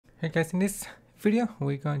Hey guys, in this video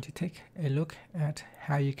we're going to take a look at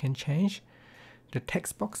how you can change the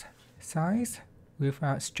text box size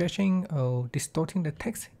without stretching or distorting the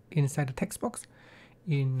text inside the text box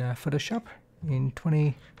in Photoshop in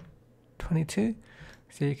 2022.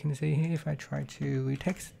 So you can see here, if I try to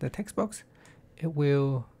retext the text box, it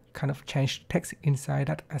will kind of change text inside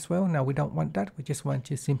that as well. Now we don't want that, we just want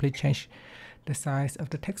to simply change the size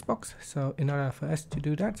of the text box. So in order for us to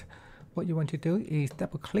do that, what you want to do is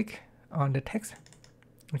double click on the text,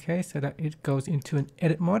 okay, so that it goes into an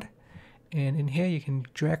edit mode, and in here you can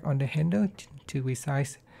drag on the handle to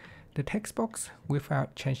resize the text box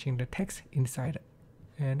without changing the text inside it,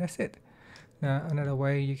 and that's it. Now another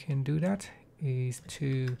way you can do that is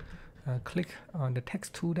to click on the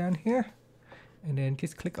text tool down here, and then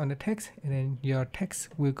just click on the text, and then your text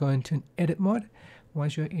will go into an edit mode.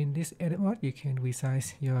 Once you're in this edit mode, you can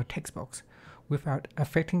resize your text box without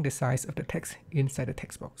affecting the size of the text inside the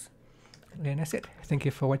text box. And that's it. Thank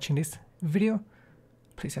you for watching this video.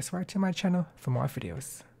 Please subscribe to my channel for more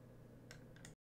videos.